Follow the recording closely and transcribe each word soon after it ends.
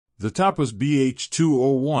The TAPAS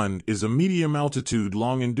BH-201 is a medium-altitude,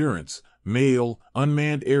 long-endurance, male,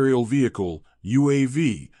 unmanned aerial vehicle,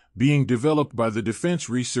 UAV, being developed by the Defense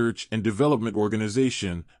Research and Development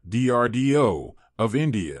Organization, DRDO, of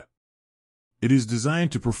India. It is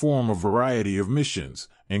designed to perform a variety of missions,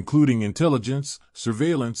 including intelligence,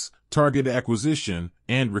 surveillance, target acquisition,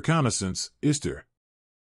 and reconnaissance, ISTR.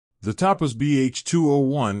 The TAPAS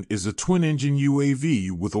BH-201 is a twin-engine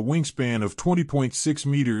UAV with a wingspan of 20.6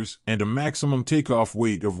 meters and a maximum takeoff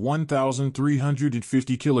weight of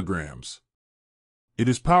 1,350 kilograms. It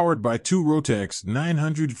is powered by two Rotax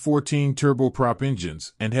 914 turboprop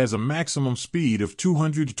engines and has a maximum speed of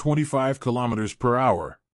 225 kilometers per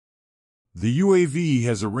hour. The UAV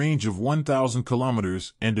has a range of 1,000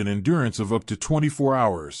 kilometers and an endurance of up to 24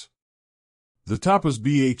 hours. The TAPAS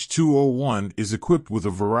BH-201 is equipped with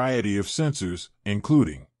a variety of sensors,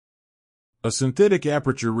 including a synthetic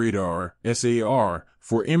aperture radar, SAR,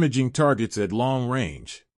 for imaging targets at long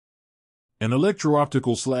range, an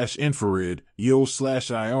electro-optical/infrared,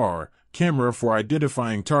 EO/IR, camera for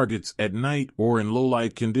identifying targets at night or in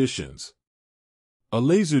low-light conditions, a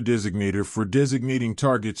laser designator for designating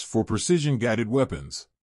targets for precision-guided weapons.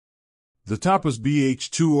 The TAPAS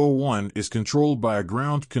BH-201 is controlled by a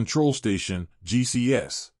ground control station,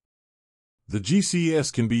 GCS. The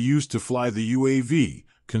GCS can be used to fly the UAV,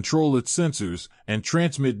 control its sensors, and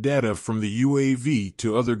transmit data from the UAV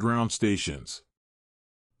to other ground stations.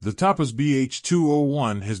 The TAPAS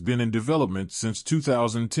BH-201 has been in development since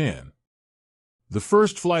 2010. The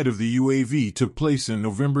first flight of the UAV took place in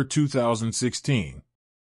November 2016.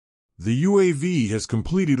 The UAV has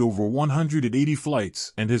completed over 180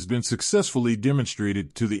 flights and has been successfully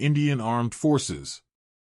demonstrated to the Indian Armed Forces.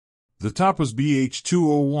 The TAPAS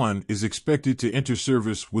BH-201 is expected to enter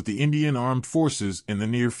service with the Indian Armed Forces in the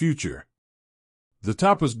near future. The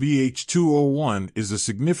TAPAS BH-201 is a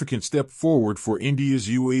significant step forward for India's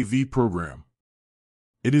UAV program.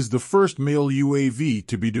 It is the first male UAV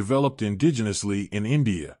to be developed indigenously in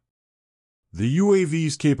India. The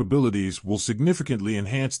UAV's capabilities will significantly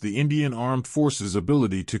enhance the Indian Armed Forces'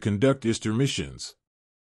 ability to conduct ISTR missions.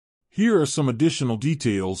 Here are some additional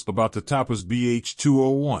details about the TAPAS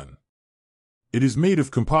BH-201. It is made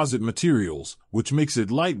of composite materials, which makes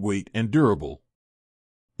it lightweight and durable.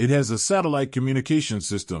 It has a satellite communication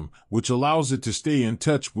system, which allows it to stay in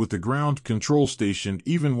touch with the ground control station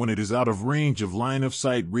even when it is out of range of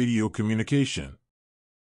line-of-sight radio communication.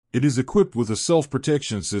 It is equipped with a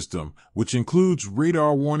self-protection system, which includes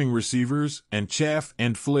radar warning receivers and chaff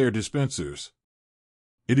and flare dispensers.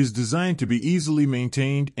 It is designed to be easily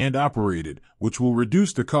maintained and operated, which will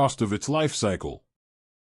reduce the cost of its life cycle.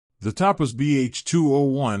 The TAPAS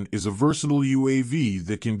BH-201 is a versatile UAV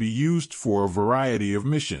that can be used for a variety of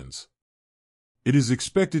missions. It is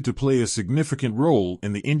expected to play a significant role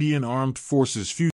in the Indian Armed Forces' future.